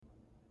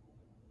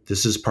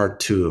This is part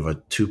two of a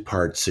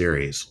two-part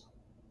series.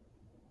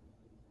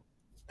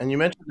 And you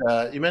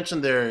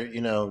mentioned there,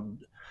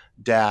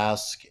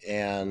 Dask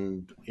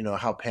and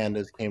how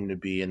pandas came to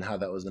be and how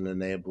that was an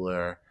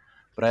enabler.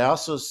 But I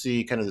also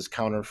see kind of this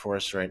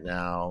counterforce right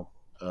now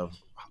of,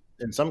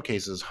 in some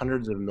cases,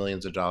 hundreds of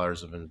millions of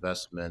dollars of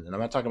investment. And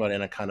I'm not talking about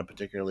Anaconda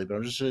particularly, but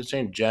I'm just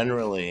saying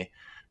generally,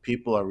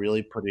 people are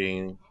really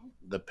putting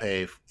the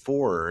pay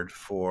forward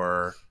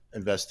for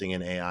investing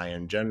in AI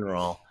in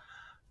general.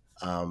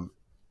 Um,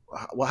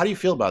 well, how do you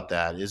feel about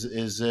that? Is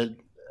it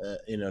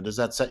does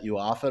that set you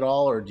off at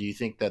all, or do you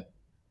think that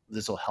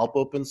this will help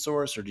open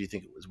source, or do you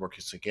think it was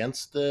working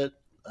against it?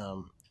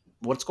 Um,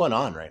 what's going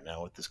on right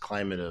now with this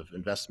climate of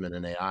investment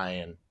in AI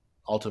and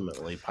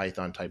ultimately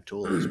Python type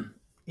tools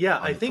Yeah,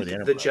 I for the think the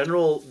enterprise?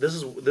 general this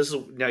is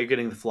now you're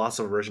getting the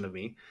philosopher version of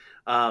me.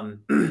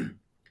 Um,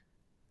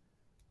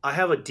 I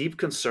have a deep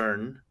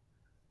concern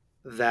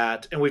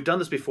that, and we've done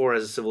this before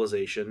as a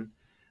civilization.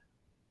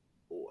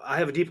 I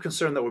have a deep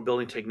concern that we're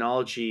building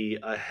technology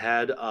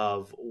ahead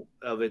of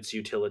its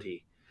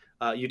utility,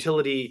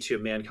 utility to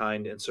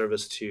mankind and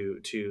service to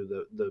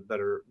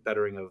the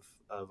bettering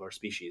of our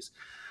species.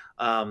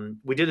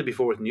 We did it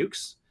before with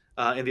nukes.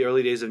 In the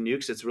early days of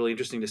nukes, it's really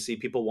interesting to see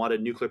people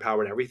wanted nuclear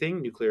powered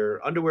everything, nuclear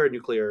underwear,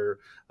 nuclear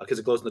because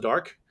it glows in the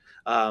dark,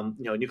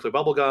 nuclear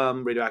bubble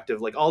gum,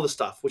 radioactive, like all the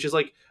stuff, which is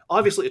like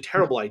obviously a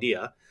terrible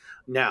idea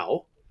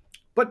now,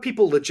 but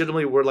people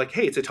legitimately were like,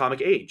 hey, it's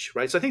atomic age,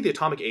 right? So I think the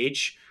atomic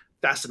age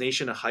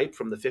fascination and hype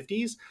from the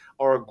 50s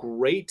are a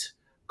great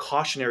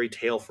cautionary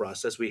tale for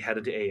us as we head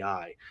into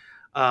AI.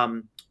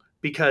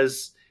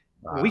 Because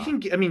we Wow.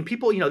 can, I mean,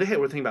 people, they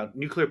were thinking about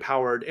nuclear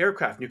powered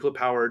aircraft, nuclear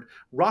powered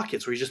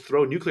rockets, where you just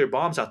throw nuclear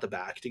bombs out the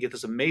back to get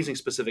this amazing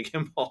specific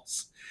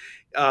impulse.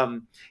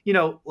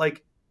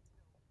 Like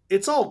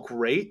it's all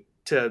great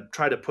to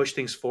try to push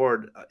things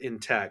forward in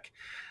tech,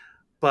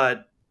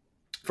 but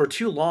for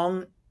too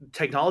long,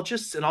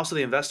 technologists and also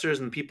the investors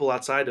and people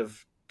outside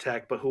of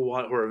tech, but who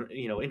are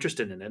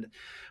interested in it,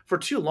 for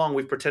too long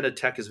we've pretended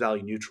tech is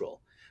value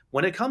neutral.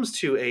 When it comes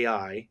to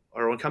AI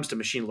or when it comes to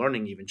machine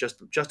learning, even just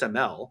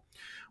ML,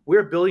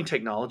 we're building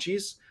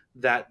technologies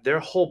that their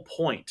whole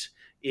point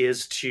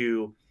is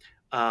to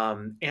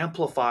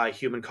amplify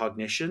human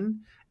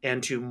cognition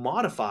and to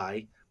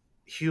modify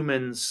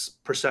humans'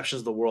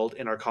 perceptions of the world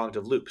in our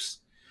cognitive loops.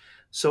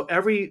 So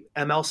every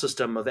ML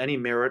system of any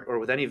merit or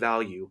with any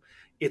value,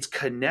 it's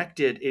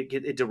connected.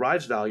 It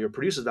derives value or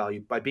produces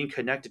value by being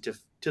connected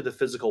to the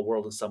physical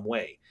world in some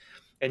way.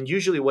 And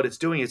usually, what it's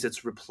doing is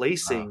it's Wow.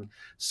 replacing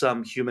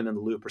some human in the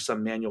loop or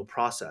some manual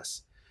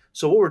process.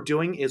 So what we're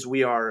doing is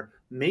we are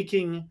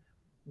making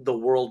the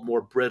world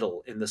more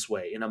brittle in this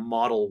way, in a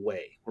model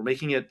way. We're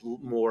making it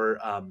more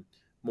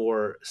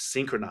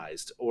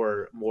synchronized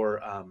or more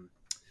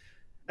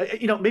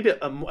maybe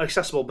a more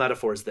accessible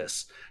metaphor is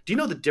this. Do you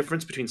know the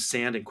difference between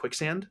sand and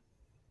quicksand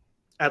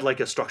at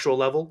like a structural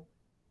level?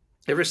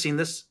 Ever seen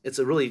this? It's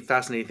a really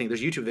fascinating thing.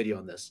 There's a YouTube video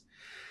on this.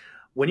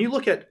 When you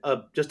look at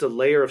just a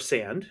layer of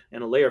sand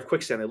and a layer of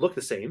quicksand, they look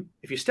the same.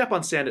 If you step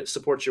on sand, it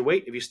supports your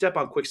weight. If you step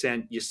on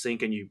quicksand, you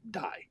sink and you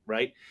die,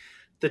 right?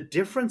 The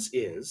difference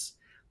is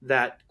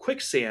that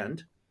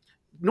quicksand,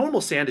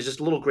 normal sand is just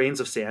little grains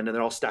of sand and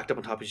they're all stacked up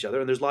on top of each other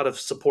and there's a lot of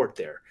support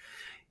there.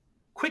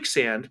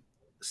 Quicksand,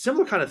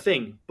 similar kind of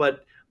thing,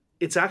 but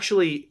it's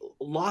actually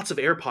lots of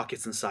air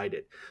pockets inside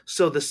it.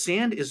 So the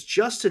sand is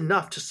just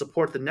enough to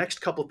support the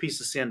next couple of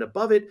pieces of sand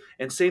above it,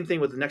 and same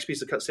thing with the next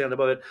piece of sand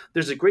above it.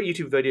 There's a great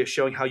YouTube video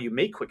showing how you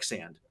make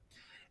quicksand.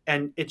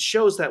 And it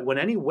shows that when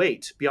any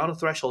weight beyond a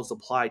threshold is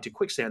applied to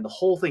quicksand, the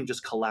whole thing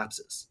just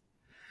collapses.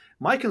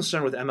 My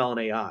concern with ML and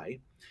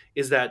AI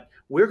is that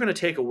we're going to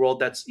take a world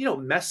that's,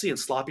 messy and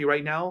sloppy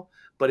right now,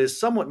 but is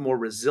somewhat more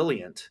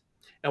resilient.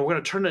 And we're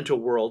going to turn it into a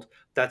world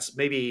that's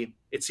maybe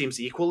it seems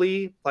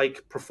equally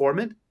like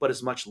performant, but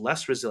is much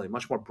less resilient,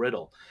 much more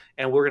brittle.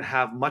 And we're going to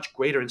have much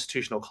greater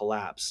institutional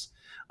collapse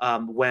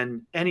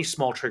when any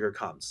small trigger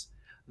comes.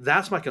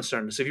 That's my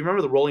concern. So if you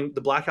remember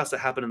the blackouts that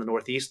happened in the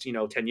Northeast,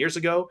 10 years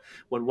ago,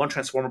 when one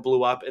transformer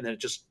blew up and then it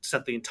just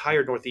sent the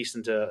entire Northeast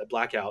into a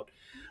blackout.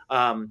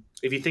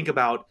 If you think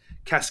about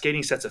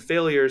cascading sets of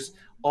failures,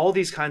 all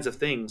these kinds of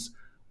things,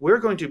 we're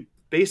going to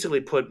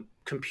basically put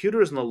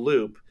computers in the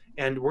loop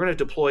and we're going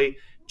to deploy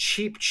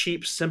cheap,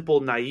 simple,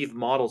 naive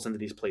models into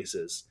these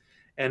places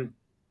and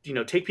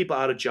take people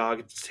out of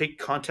jobs, take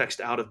context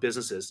out of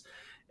businesses,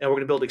 and we're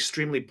going to build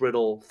extremely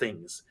brittle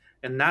things.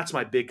 And that's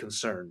my big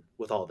concern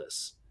with all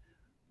this.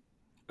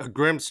 A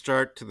grim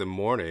start to the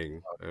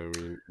morning.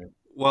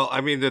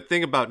 The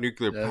thing about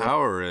nuclear Yeah,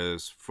 power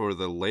is for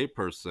the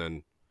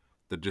layperson,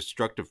 the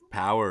destructive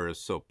power is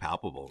so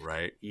palpable,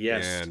 right?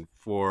 Yes. And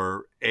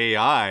for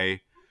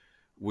AI,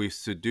 we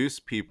seduce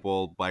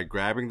people by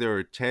grabbing their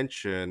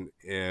attention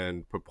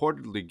and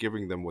purportedly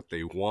giving them what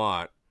they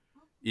want,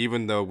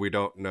 even though we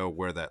don't know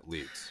where that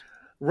leads.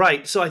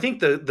 Right. So I think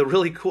the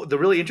really cool, the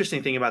really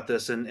interesting thing about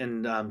this,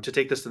 and to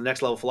take this to the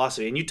next level of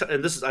philosophy, and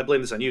and this is, I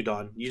blame this on you,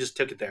 Don. You just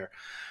took it there.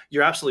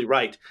 You're absolutely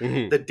right.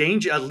 Mhm. The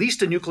danger, at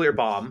least a nuclear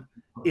bomb,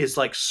 is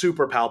like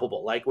super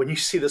palpable. Like when you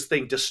see this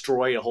thing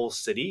destroy a whole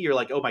city, you're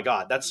like, oh my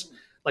god, that's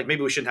like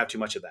maybe we shouldn't have too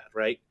much of that,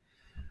 right?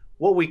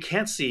 What we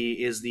can't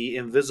see is the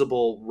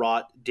invisible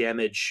rot,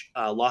 damage,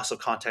 loss of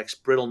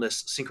context,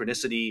 brittleness,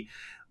 synchronicity,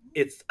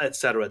 et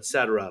cetera, et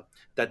cetera,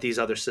 that these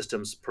other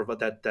systems provide.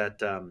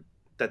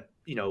 That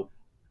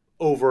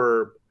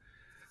over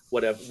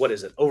what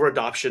is it, over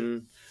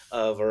adoption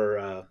of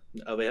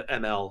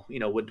ML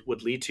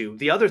would lead to.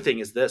 The other thing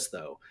is this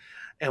though,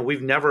 and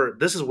we've never.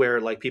 This is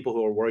where like people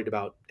who are worried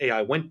about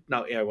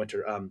not AI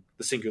winter,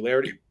 the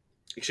singularity,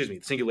 the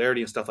singularity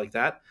and stuff like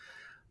that.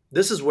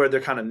 This is where they're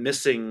kind of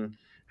missing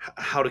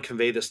how to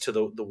convey this to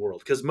the world,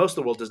 because most of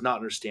the world does not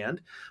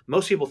understand.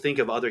 Most people think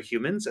of other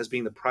humans as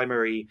being the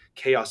primary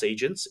chaos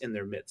agents in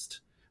their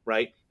midst,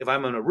 right? If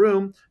I'm in a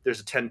room,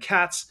 there's 10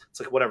 cats, it's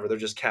like whatever, they're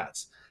just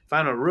cats. If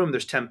I'm in a room,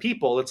 there's 10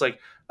 people, it's like,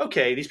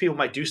 okay, these people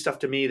might do stuff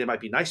to me, they might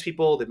be nice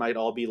people, they might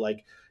all be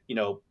like,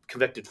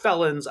 convicted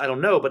felons, I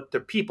don't know, but they're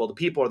people. The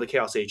people are the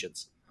chaos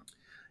agents.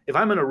 If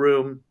I'm in a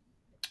room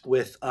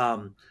with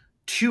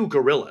two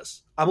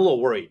gorillas, I'm a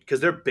little worried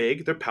because they're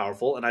big, they're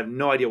powerful, and I have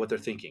no idea what they're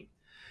thinking.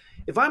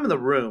 If I'm in the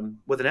room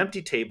with an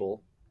empty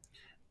table,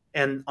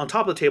 and on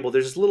top of the table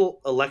there's this little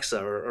Alexa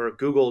or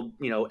Google,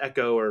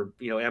 Echo, or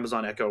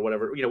Amazon Echo, or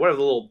whatever, whatever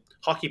the little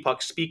hockey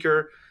puck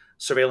speaker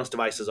surveillance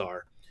devices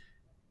are.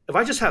 If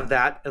I just have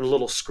that and a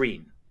little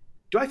screen,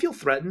 do I feel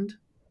threatened?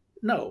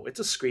 No, it's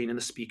a screen and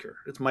a speaker,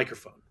 it's a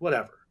microphone,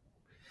 whatever.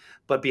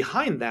 But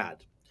behind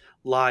that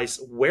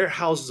lies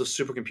warehouses of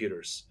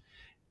supercomputers,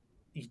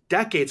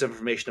 decades of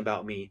information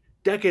about me,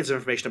 decades of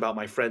information about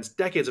my friends,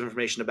 decades of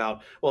information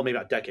about, well, maybe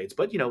not decades,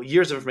 but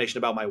years of information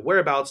about my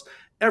whereabouts,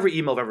 every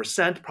email I've ever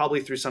sent,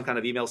 probably through some kind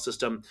of email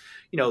system.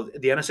 The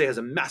NSA has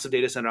a massive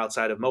data center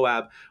outside of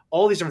Moab.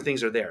 All these different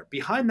things are there.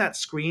 Behind that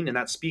screen and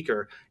that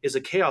speaker is a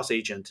chaos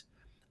agent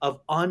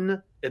of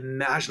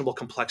unimaginable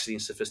complexity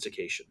and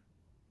sophistication.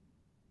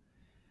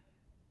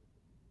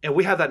 And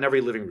we have that in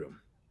every living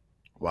room.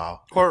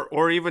 Wow.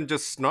 Or even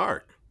just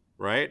snark,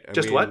 right?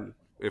 What?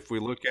 If we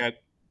look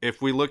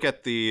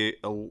at the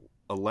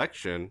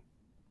election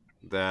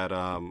that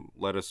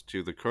led us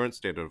to the current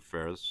state of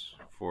affairs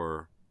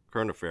for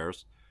current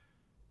affairs,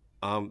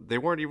 they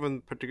weren't even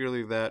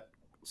particularly that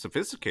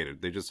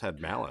sophisticated. They just had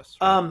malice.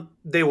 Right?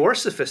 They were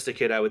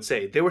sophisticated, I would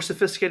say. They were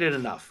sophisticated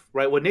enough,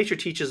 right? What nature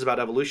teaches about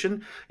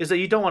evolution is that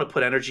you don't want to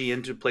put energy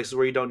into places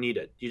where you don't need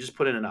it. You just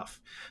put in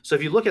enough. So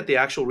if you look at the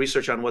actual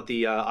research on what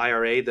the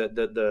IRA,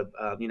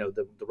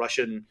 the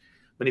Russian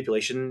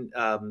manipulation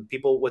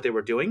people, what they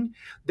were doing,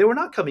 they were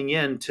not coming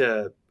in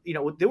to,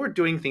 they were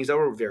doing things that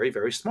were very,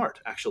 very smart,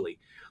 actually.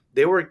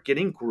 They were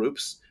getting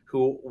groups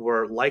who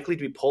were likely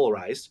to be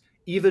polarized,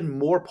 even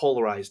more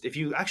polarized. If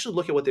you actually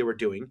look at what they were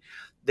doing,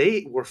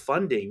 they were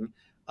funding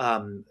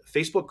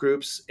Facebook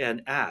groups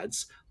and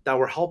ads that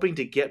were helping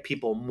to get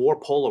people more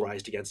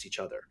polarized against each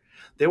other.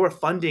 They were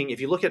funding,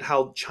 if you look at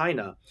how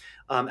China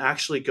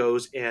actually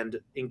goes and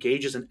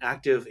engages in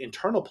active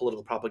internal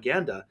political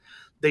propaganda,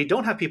 they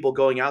don't have people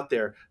going out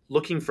there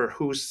looking for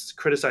who's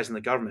criticizing the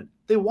government.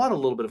 They want a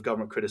little bit of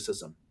government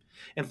criticism.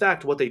 In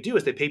fact, what they do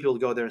is they pay people to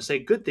go there and say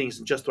good things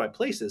in just the right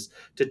places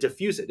to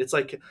diffuse it. It's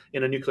like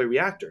in a nuclear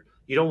reactor.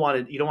 You don't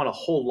want a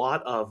whole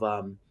lot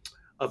of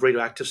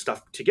radioactive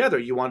stuff together.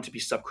 You want it to be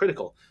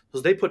subcritical.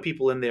 So they put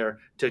people in there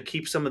to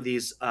keep some of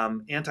these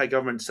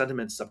anti-government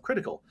sentiments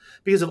subcritical.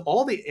 Because if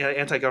all the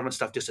anti-government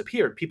stuff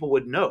disappeared, people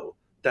would know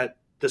that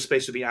the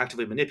space would be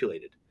actively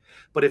manipulated.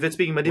 But if it's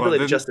being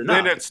manipulated just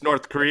enough, then it's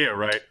North Korea,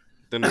 right?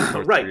 Then it's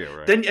North right. Korea,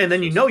 right?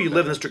 Then you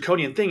live in this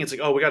draconian thing. It's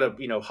like, oh, we got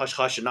to hush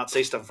hush and not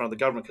say stuff in front of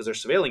the government because they're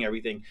surveilling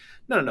everything.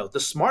 No. The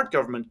smart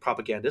government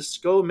propagandists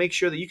go make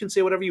sure that you can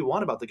say whatever you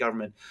want about the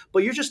government,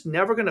 but you're just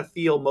never going to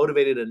feel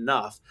motivated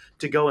enough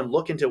to go and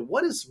look into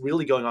what is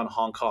really going on in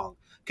Hong Kong,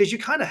 because you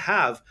kind of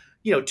have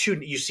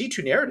you see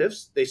two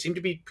narratives. They seem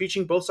to be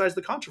preaching both sides of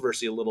the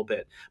controversy a little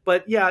bit.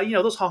 But yeah,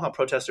 those Hong Kong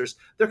protesters,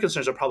 their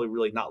concerns are probably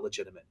really not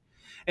legitimate.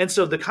 And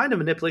so the kind of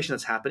manipulation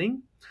that's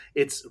happening,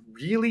 it's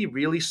really,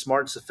 really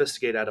smart and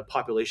sophisticated at a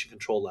population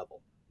control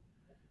level.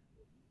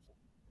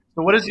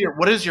 So what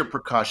is your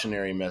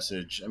precautionary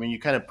message? I mean, you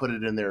kind of put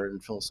it in there in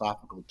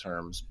philosophical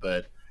terms,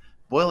 but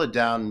boil it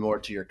down more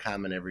to your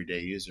common everyday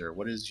user.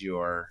 What is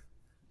your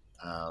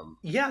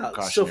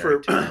so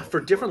for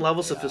different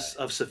levels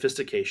of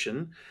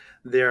sophistication,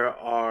 there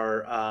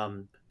are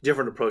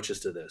different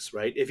approaches to this,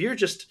 right? If you're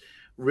just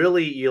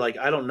you're like,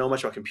 I don't know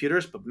much about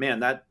computers, but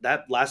man,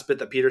 that last bit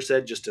that Peter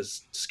said just to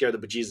scare the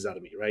bejesus out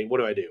of me, right? What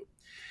do I do?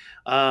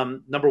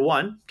 Number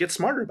one, get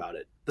smarter about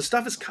it. The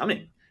stuff is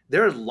coming.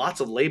 There are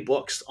lots of lay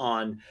books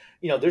on,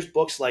 there's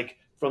books like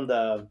from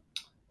the,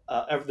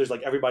 there's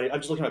like everybody, I'm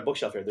just looking at my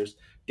bookshelf here. There's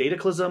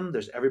Dataclysm,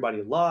 there's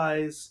Everybody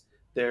Lies,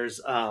 there's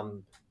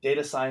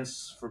Data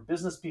Science for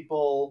Business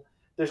People.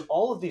 There's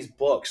all of these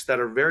books that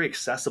are very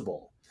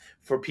accessible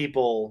for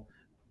people.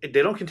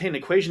 They don't contain an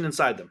equation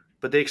inside them.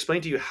 but they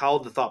explain to you how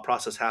the thought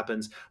process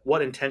happens,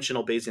 what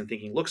intentional Bayesian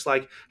thinking looks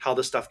like, how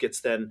this stuff gets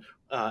then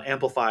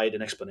amplified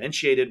and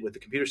exponentiated with the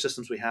computer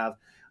systems we have,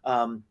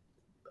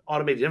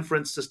 automated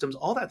inference systems,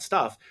 all that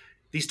stuff.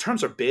 These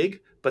terms are big,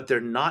 but they're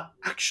not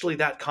actually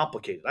that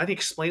complicated. I can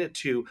explain it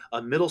to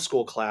a middle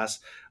school class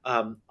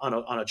on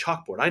a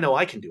chalkboard. I know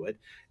I can do it.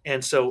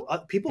 And so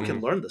people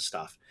can learn this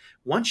stuff.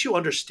 Once you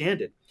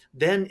understand it,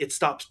 then it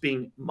stops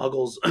being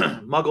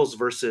muggles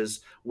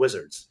versus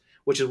wizards,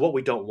 which is what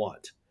we don't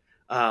want.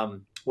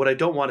 What I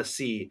don't want to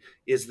see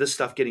is this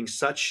stuff getting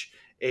such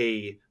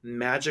a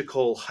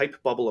magical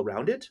hype bubble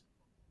around it.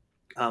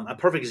 A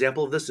perfect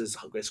example of this is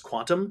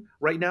quantum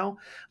right now.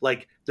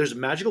 Like, there's a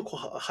magical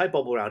hype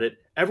bubble around it.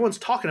 Everyone's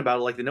talking about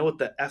it like they know what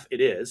the F it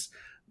is.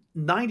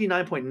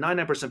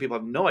 99.99% of people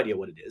have no idea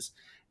what it is.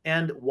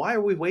 And why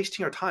are we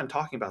wasting our time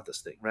talking about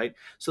this thing, right?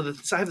 So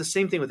I have the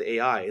same thing with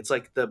AI. It's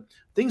like the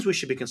things we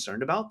should be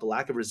concerned about, the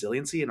lack of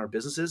resiliency in our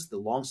businesses, the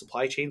long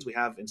supply chains we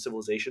have in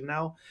civilization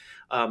now.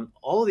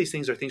 All of these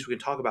things are things we can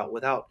talk about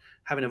without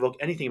having to evoke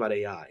anything about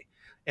AI.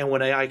 And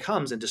when AI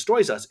comes and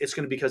destroys us, it's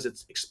going to be because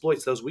it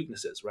exploits those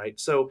weaknesses, right?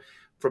 So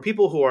for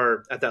people who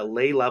are at that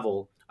lay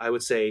level, I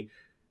would say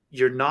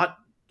you're not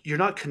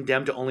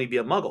condemned to only be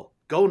a muggle.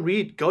 Go to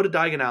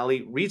Diagon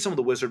Alley, read some of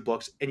the wizard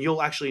books, and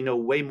you'll actually know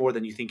way more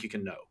than you think you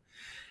can know.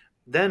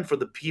 Then for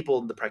the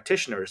people, the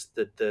practitioners,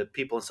 the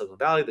people in Silicon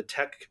Valley, the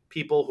tech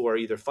people who are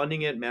either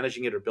funding it,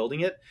 managing it, or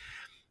building it,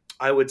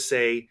 I would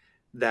say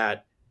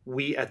that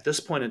we, at this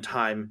point in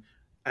time,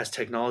 as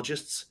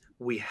technologists,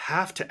 we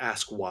have to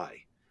ask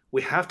why.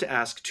 We have to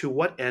ask, to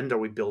what end are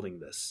we building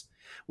this?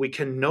 We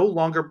can no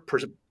longer.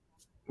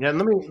 Let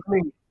me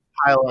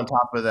pile on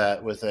top of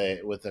that with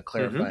a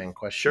clarifying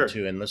question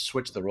too, and let's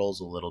switch the roles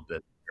a little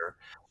bit here.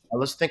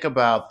 Let's think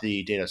about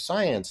the data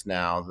science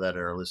now that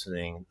are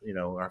listening.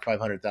 Our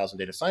 500,000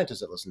 data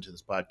scientists that listen to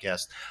this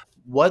podcast.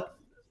 What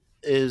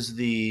is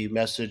the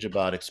message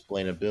about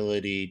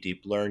explainability,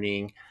 deep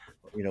learning?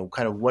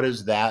 Kind of what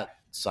is that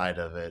side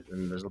of it?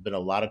 And there's been a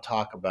lot of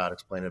talk about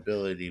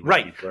explainability.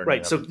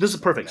 Right. So this is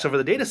perfect. So for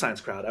the data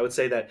science crowd, I would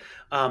say that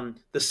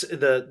it's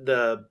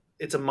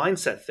a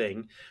mindset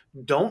thing.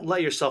 Don't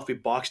let yourself be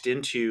boxed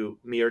into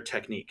mere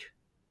technique.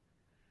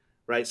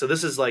 Right. So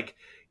this is like,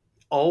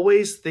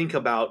 always think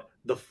about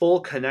the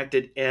full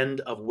connected end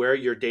of where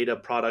your data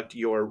product,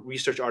 your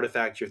research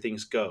artifact, your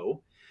things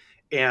go.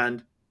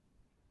 And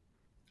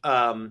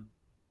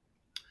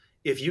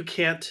if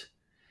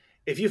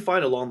you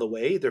find along the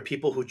way there are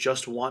people who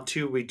just want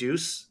to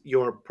reduce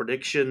your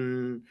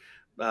predictive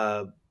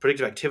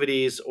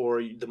activities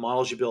or the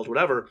models you build,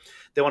 whatever,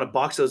 they want to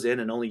box those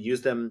in and only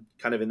use them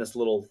kind of in this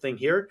little thing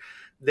here.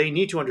 They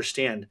need to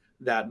understand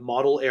that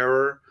model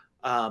error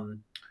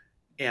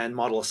and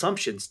model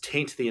assumptions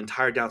taint the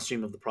entire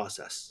downstream of the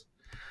process.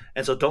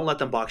 And so don't let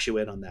them box you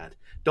in on that.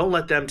 Don't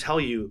let them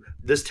tell you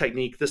this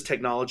technique, this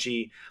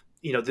technology.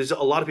 There's a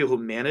lot of people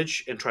who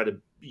manage and try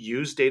to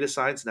use data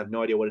science and have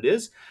no idea what it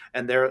is.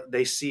 And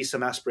they see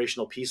some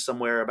aspirational piece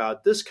somewhere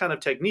about this kind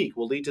of technique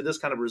will lead to this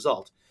kind of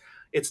result.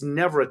 It's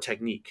never a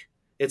technique.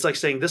 It's like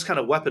saying this kind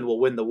of weapon will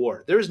win the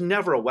war. There's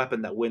never a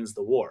weapon that wins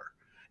the war.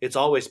 It's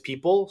always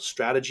people,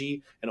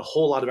 strategy, and a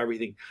whole lot of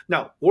everything.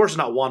 Now, war's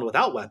not won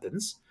without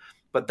weapons,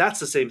 but that's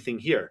the same thing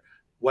here.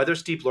 Whether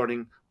it's deep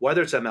learning,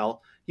 whether it's ML,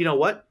 you know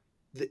what?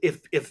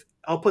 If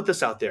I'll put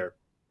this out there,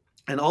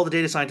 and all the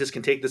data scientists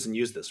can take this and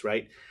use this,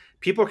 right?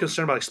 People are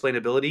concerned about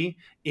explainability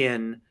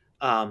in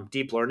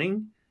deep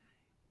learning.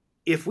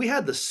 If we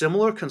had the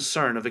similar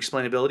concern of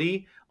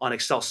explainability on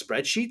Excel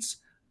spreadsheets,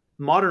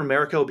 modern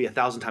America would be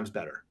 1,000 times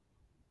better.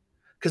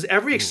 Because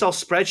every Excel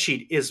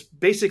spreadsheet is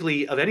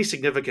basically of any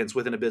significance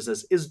within a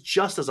business is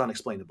just as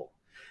unexplainable,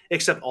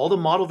 except all the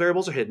model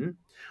variables are hidden.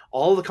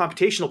 All the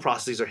computational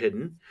processes are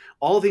hidden.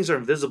 All things are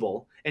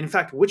invisible. And in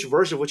fact, which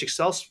version of which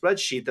Excel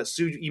spreadsheet that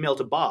Sue emailed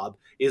to Bob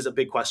is a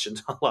big question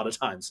a lot of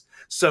times.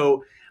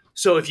 So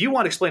if you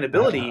want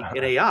explainability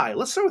in AI,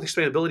 let's start with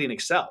explainability in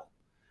Excel,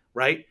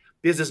 right?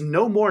 Because there's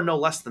no more, no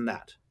less than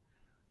that.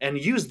 And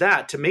use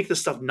that to make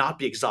this stuff not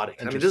be exotic.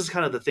 I mean, this is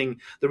kind of the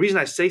thing. The reason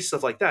I say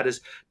stuff like that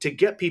is to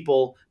get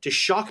people, to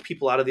shock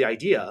people out of the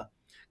idea,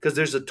 because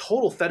there's a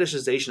total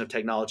fetishization of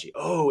technology.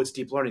 Oh, it's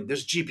deep learning.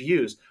 There's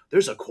GPUs.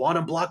 There's a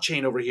quantum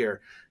blockchain over here.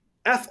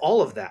 F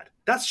all of that.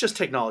 That's just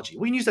technology.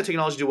 We can use that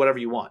technology to do whatever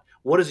you want.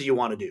 What is it you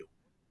want to do?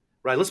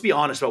 Right? Let's be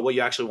honest about what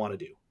you actually want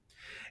to do.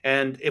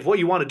 And if what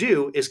you want to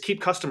do is keep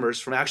customers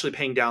from actually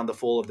paying down the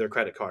full of their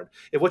credit card,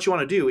 if what you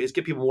want to do is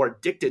get people more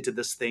addicted to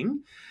this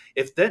thing,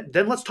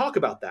 then let's talk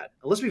about that.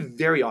 And let's be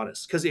very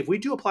honest, because if we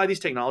do apply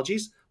these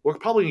technologies, we're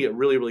probably going to get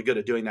really, really good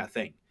at doing that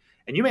thing.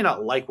 And you may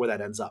not like where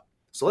that ends up.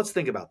 So let's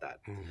think about that.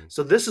 Mm-hmm.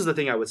 So this is the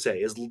thing I would say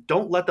is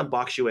don't let them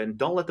box you in.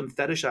 Don't let them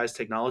fetishize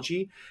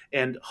technology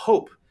and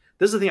hope.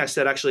 This is the thing I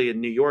said actually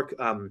in New York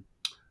a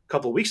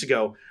couple of weeks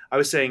ago. I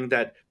was saying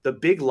that the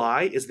big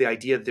lie is the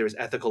idea that there's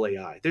ethical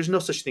AI. There's no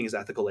such thing as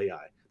ethical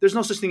AI. There's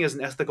no such thing as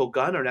an ethical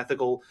gun or an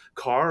ethical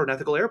car or an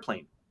ethical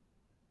airplane.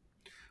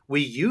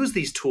 We use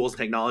these tools and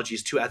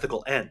technologies to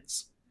ethical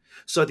ends.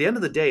 So at the end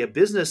of the day, a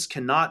business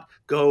cannot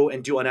go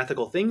and do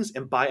unethical things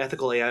and buy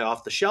ethical AI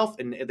off the shelf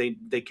and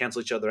they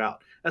cancel each other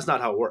out. That's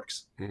not how it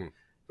works,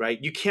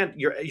 right? You can't,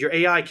 your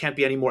AI can't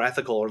be any more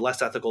ethical or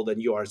less ethical than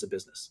you are as a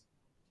business.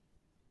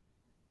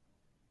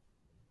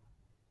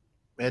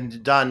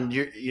 And Don,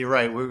 you're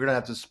right. We're gonna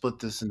have to split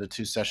this into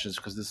 2 sessions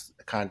because this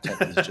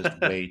content is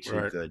just way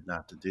too good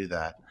not to do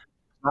that.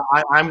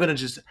 I'm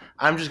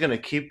just gonna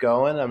keep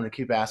going. I'm gonna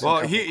keep asking.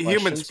 Well,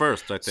 humans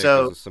first, I think, is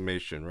a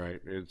summation, right?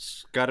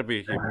 It's got to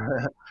be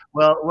human.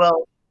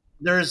 well,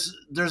 there's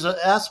an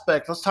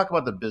aspect. Let's talk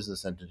about the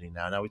business entity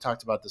now. Now we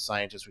talked about the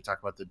scientists, we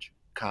talked about the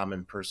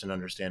common person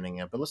understanding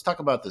it, but let's talk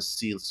about the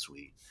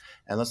C-suite,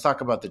 and let's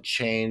talk about the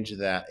change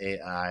that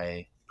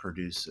AI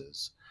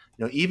produces.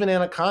 Even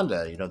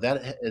Anaconda,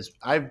 that is,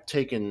 I've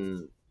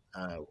taken,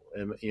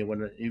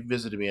 when you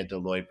visited me at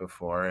Deloitte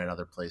before and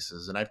other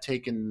places, and I've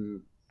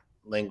taken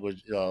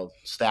language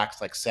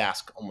stacks like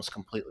Sask almost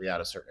completely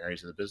out of certain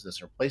areas of the business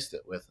and replaced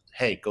it with,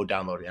 hey, go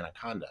download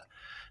Anaconda.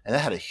 And that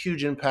had a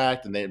huge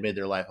impact, and they made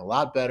their life a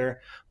lot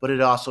better, but it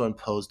also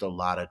imposed a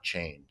lot of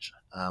change.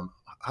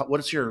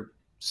 What is your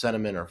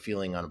sentiment or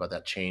feeling about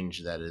that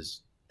change that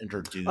is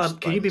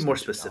introduced? Can you be more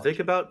specific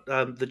about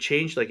the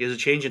change? Like, is it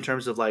change in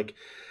terms of like,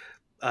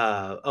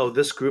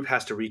 this group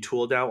has to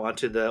retool now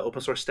onto the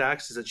open source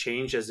stacks? Is it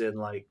change as in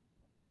like?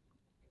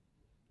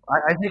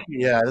 I think,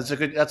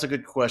 that's a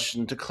good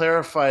question. To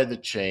clarify the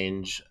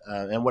change,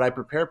 and what I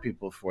prepare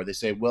people for, they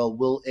say, well,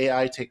 will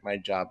AI take my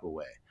job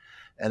away?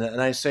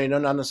 And I say, no,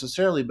 not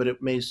necessarily, but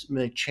it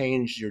may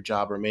change your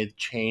job or may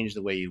change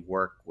the way you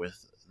work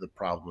with the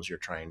problems you're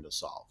trying to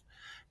solve.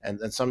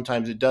 And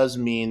sometimes it does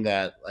mean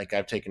that, like,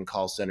 I've taken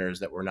call centers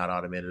that were not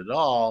automated at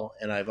all,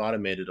 and I've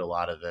automated a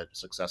lot of it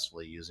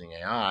successfully using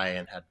AI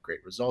and had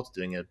great results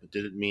doing it. But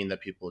did it mean that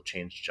people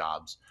changed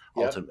jobs?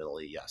 Yep.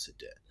 Ultimately, yes, it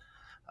did.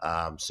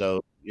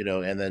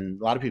 And then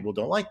a lot of people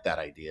don't like that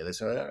idea. They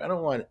say,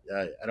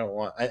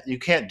 you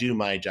can't do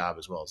my job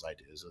as well as I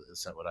do. Is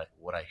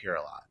what I hear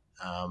a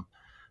lot.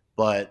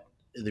 But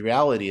the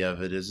reality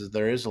of it is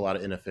there is a lot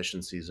of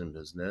inefficiencies in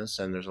business,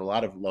 and there's a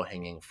lot of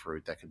low-hanging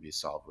fruit that can be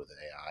solved with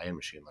AI and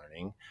machine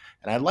learning.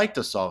 And I'd like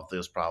to solve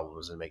those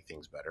problems and make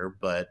things better,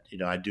 but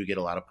I do get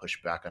a lot of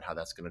pushback on how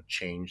that's going to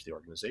change the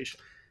organization.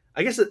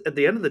 I guess at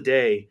the end of the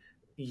day,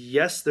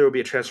 yes, there will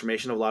be a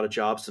transformation of a lot of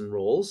jobs and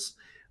roles,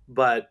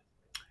 but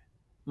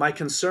my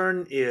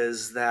concern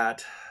is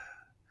that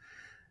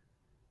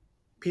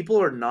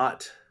people are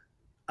not.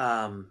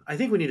 I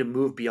think we need to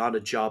move beyond a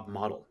job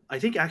model. I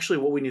think actually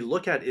what we need to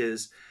look at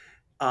is,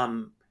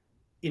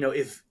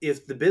 if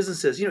the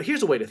business is,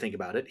 here's a way to think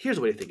about it.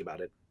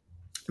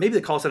 Maybe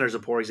the call center is a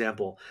poor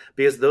example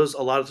because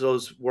a lot of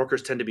those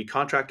workers tend to be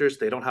contractors.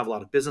 They don't have a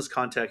lot of business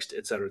context,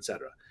 et cetera, et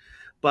cetera.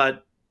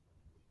 But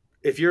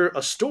if you're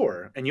a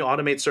store and you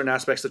automate certain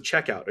aspects of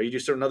checkout or you do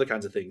certain other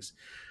kinds of things,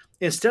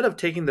 instead of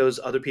taking those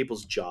other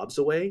people's jobs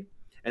away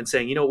and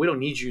saying, we don't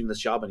need you in this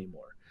job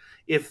anymore.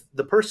 If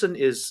the person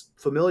is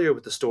familiar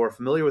with the store,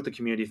 familiar with the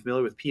community,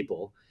 familiar with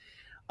people,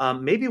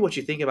 maybe what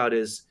you think about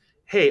is,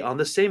 hey, on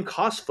the same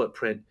cost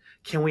footprint,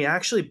 can we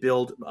actually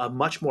build a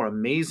much more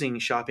amazing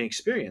shopping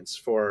experience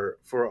for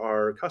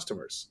our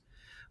customers,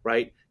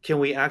 right? Can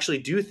we actually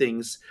do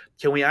things?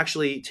 Can we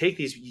actually take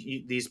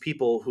these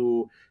people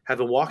who have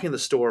been walking the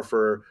store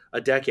for a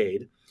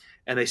decade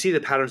and they see the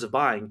patterns of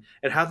buying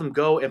and have them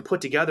go and put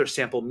together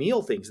sample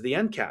meal things, the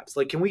end caps?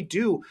 Like, can we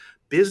do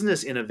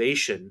business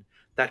innovation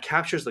that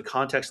captures the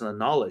context and the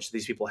knowledge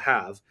these people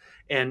have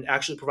and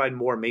actually provide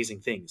more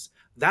amazing things?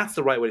 That's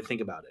the right way to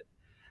think about it.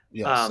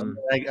 Yes,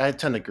 I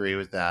tend to agree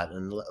with that,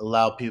 and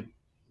allow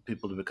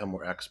people to become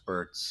more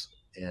experts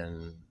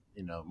in,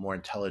 more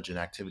intelligent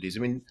activities. I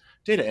mean,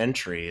 data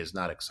entry is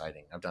not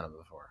exciting. I've done it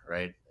before,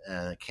 right?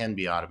 And it can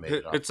be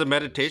automated. It's a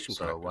meditation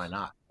practice. So why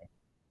not?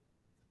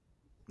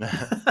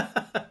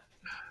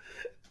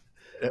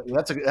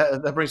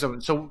 That brings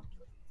up, so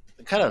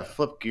kind of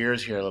flip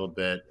gears here a little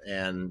bit,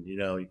 and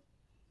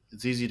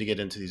it's easy to get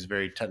into these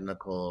very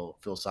technical,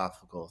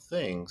 philosophical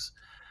things.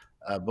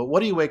 But what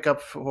do you wake up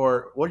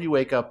for? What do you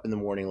wake up in the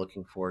morning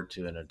looking forward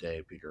to in a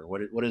day, Peter?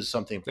 What is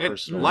something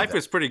personal? Life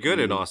is pretty good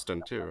in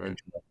Austin too,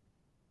 right?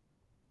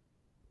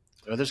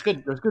 There's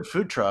good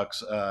food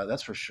trucks,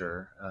 that's for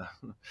sure.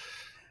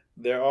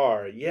 There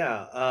are,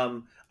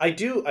 yeah. I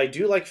do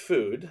like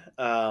food,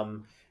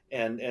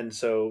 and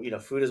so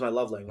food is my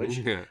love language.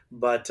 Yeah.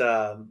 But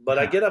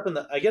I get up in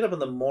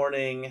the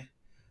morning.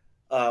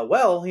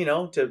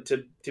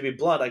 To be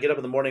blunt, I get up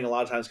in the morning a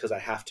lot of times because I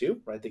have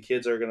to, right? The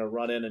kids are going to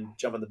run in and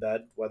jump in the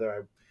bed, whether I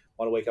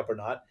want to wake up or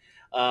not.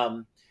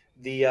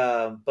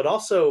 But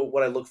also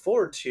what I look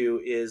forward to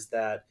is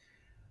that,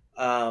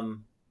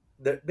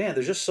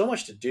 there's just so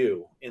much to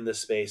do in this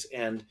space.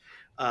 And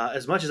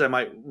as much as I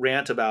might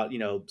rant about,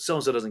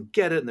 so-and-so doesn't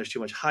get it and there's too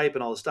much hype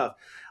and all this stuff,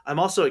 I'm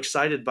also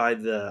excited by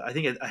I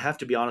think I have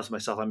to be honest with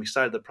myself. I'm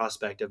excited at the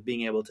prospect of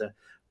being able to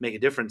make a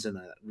difference in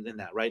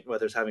that, right?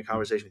 Whether it's having a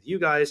conversation with you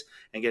guys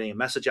and getting a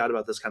message out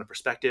about this kind of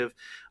perspective,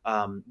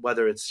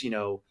 whether it's,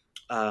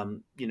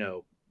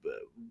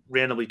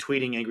 randomly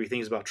tweeting angry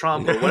things about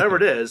Trump or whatever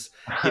it is,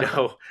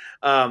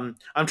 I'm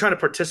trying to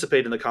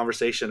participate in the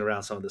conversation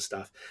around some of this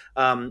stuff.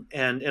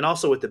 And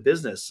also with the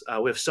business,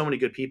 we have so many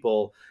good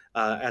people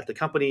at the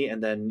company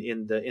and then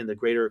in the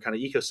greater kind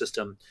of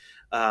ecosystem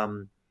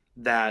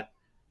that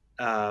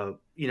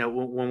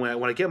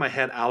when I get my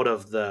head out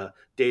of the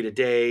day to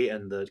day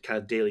and the kind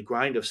of daily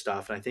grind of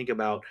stuff, and I think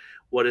about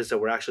what it is that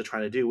we're actually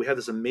trying to do, we have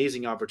this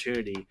amazing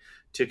opportunity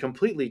to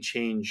completely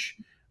change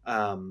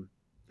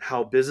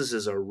how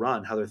businesses are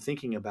run, how they're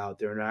thinking about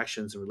their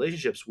interactions and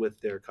relationships with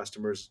their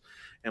customers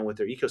and with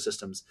their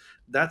ecosystems.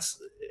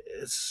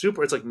 It's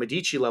super. It's like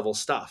Medici level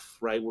stuff,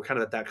 right? We're kind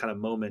of at that kind of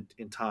moment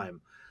in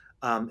time.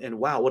 And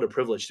wow, what a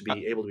privilege to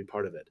be able to be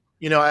part of it.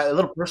 A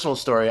little personal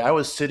story. I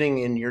was sitting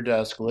in your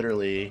desk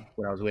literally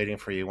when I was waiting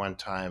for you one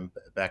time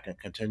back in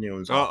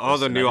Continuum's office. All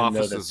the new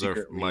offices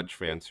are much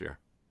fancier.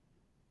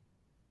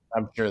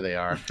 I'm sure they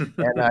are.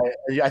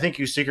 And I think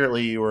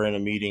you were in a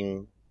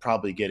meeting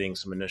probably getting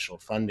some initial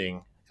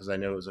funding, because I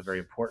know it was a very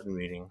important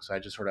meeting. So I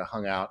just sort of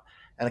hung out.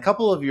 And a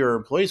couple of your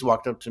employees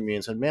walked up to me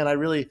and said, "Man, I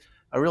really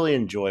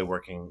enjoy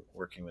working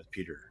with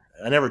Peter."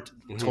 I never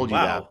told you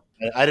that.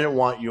 I didn't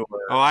want your...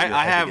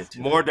 I have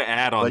more to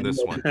add on this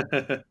one.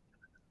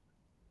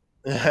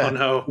 Oh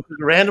no!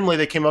 Randomly,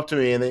 they came up to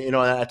me and and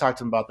I talked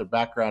to them about their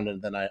background,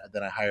 and then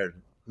I hired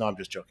them. No, I'm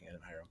just joking. I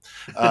didn't hire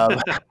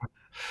them.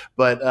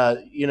 But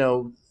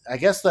I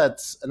guess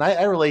and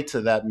I relate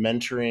to that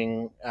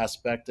mentoring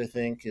aspect. I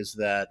think is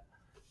that,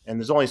 and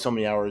there's only so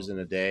many hours in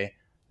a day,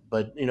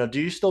 but do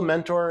you still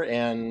mentor,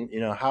 and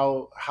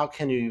how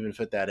can you even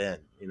fit that in?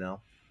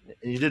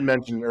 And you did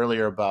mention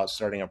earlier about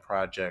starting a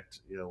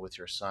project, with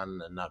your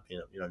son and not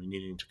being,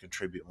 needing to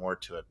contribute more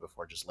to it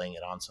before just laying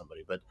it on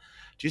somebody. But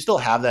do you still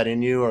have that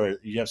in you, or do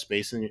you have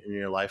space in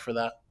your life for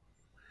that?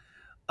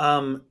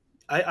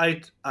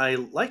 I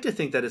like to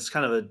think that it's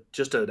kind of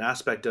just an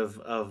aspect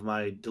of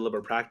my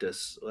deliberate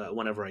practice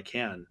whenever I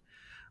can.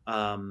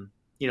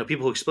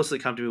 People who explicitly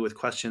come to me with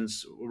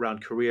questions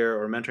around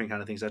career or mentoring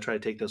kind of things, I try to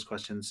take those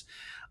questions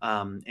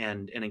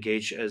and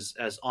engage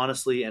as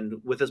honestly and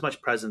with as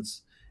much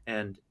presence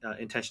and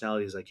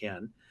intentionality as I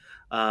can.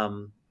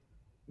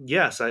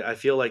 Yes, I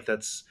feel like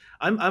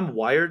I'm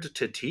wired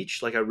to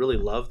teach. Like I really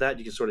love that.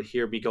 You can sort of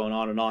hear me going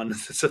on and on.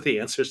 So the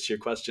answers to your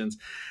questions,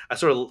 I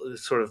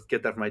sort of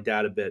get that from my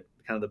dad a bit,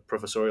 kind of the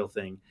professorial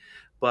thing.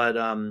 But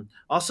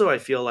also I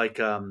feel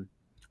like I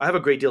have a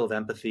great deal of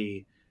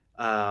empathy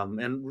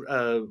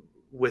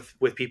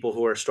with people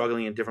who are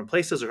struggling in different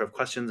places or have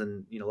questions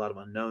and a lot of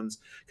unknowns,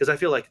 because I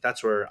feel like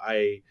that's where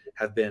I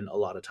have been a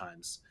lot of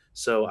times.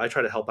 So I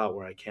try to help out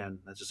where I can.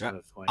 That's just kind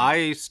of who I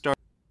am.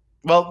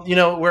 Well,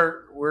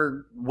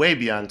 we're way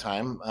beyond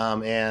time,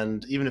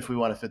 and even if we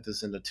want to fit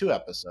this into 2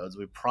 episodes,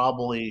 we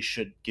probably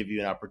should give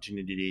you an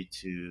opportunity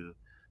to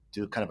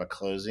do kind of a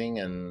closing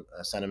and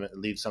a sentiment,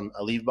 leave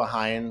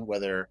behind.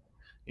 Whether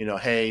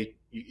hey,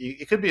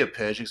 it could be a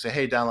pitch. You could say,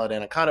 hey, download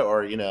Anaconda,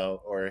 or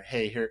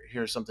hey,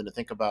 here's something to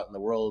think about in the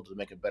world to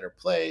make a better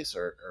place,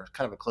 or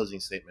kind of a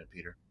closing statement,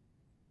 Peter.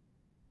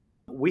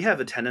 We have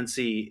a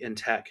tendency in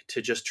tech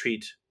to just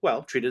treat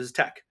it as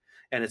tech.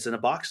 And it's in a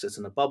box, it's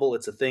in a bubble,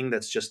 it's a thing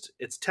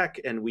it's tech,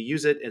 and we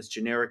use it, it's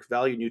generic,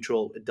 value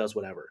neutral, it does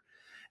whatever.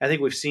 I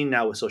think we've seen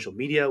now with social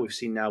media, we've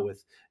seen now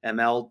with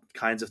ML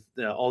kinds of,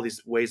 all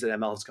these ways that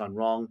ML has gone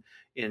wrong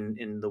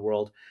in the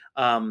world.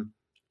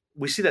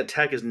 We see that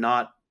tech is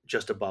not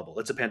just a bubble,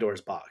 it's a Pandora's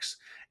box.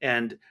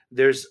 And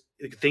there's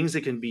things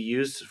that can be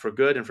used for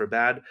good and for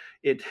bad.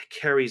 It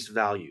carries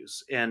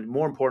values. And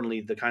more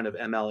importantly, the kind of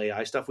ML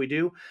AI stuff we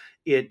do,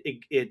 it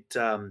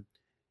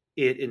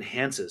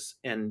enhances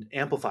and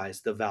amplifies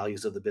the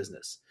values of the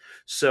business.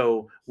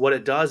 So what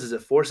it does is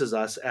it forces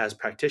us as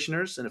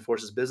practitioners, and it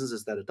forces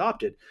businesses that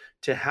adopt it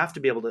to have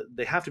to be able to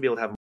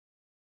have.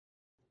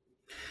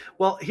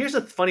 Well, here's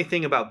a funny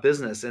thing about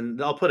business,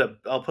 and I'll put a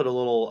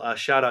little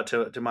shout out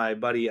to my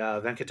buddy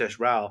Venkatesh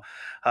Rao,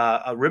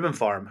 a Ribbon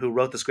Farm, who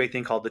wrote this great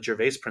thing called the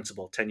Gervais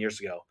Principle 10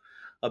 years ago,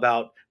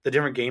 about the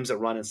different games that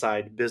run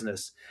inside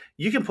business.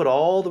 You can put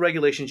all the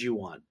regulations you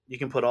want. You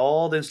can put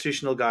all the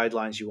institutional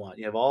guidelines you want.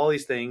 You have all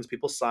these things,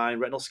 people sign,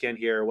 retinal scan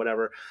here, or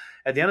whatever.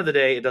 At the end of the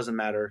day, it doesn't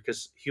matter,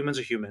 because humans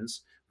are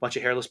humans, a bunch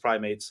of hairless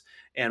primates,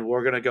 and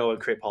we're going to go and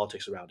create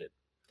politics around it.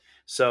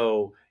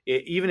 So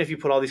even if you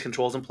put all these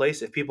controls in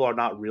place, if people are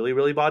not really,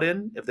 really bought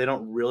in, if they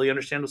don't really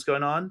understand what's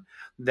going on,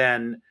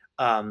 then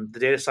the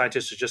data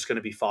scientists are just going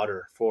to be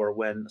fodder for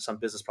when some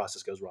business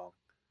process goes wrong.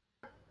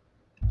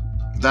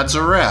 That's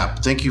a wrap.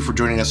 Thank you for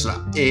joining us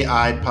on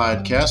AI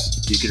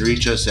Podcast. You can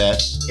reach us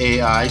at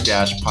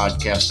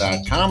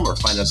ai-podcast.com or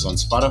find us on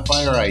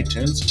Spotify or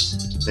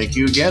iTunes. Thank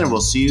you again, and we'll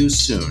see you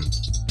soon.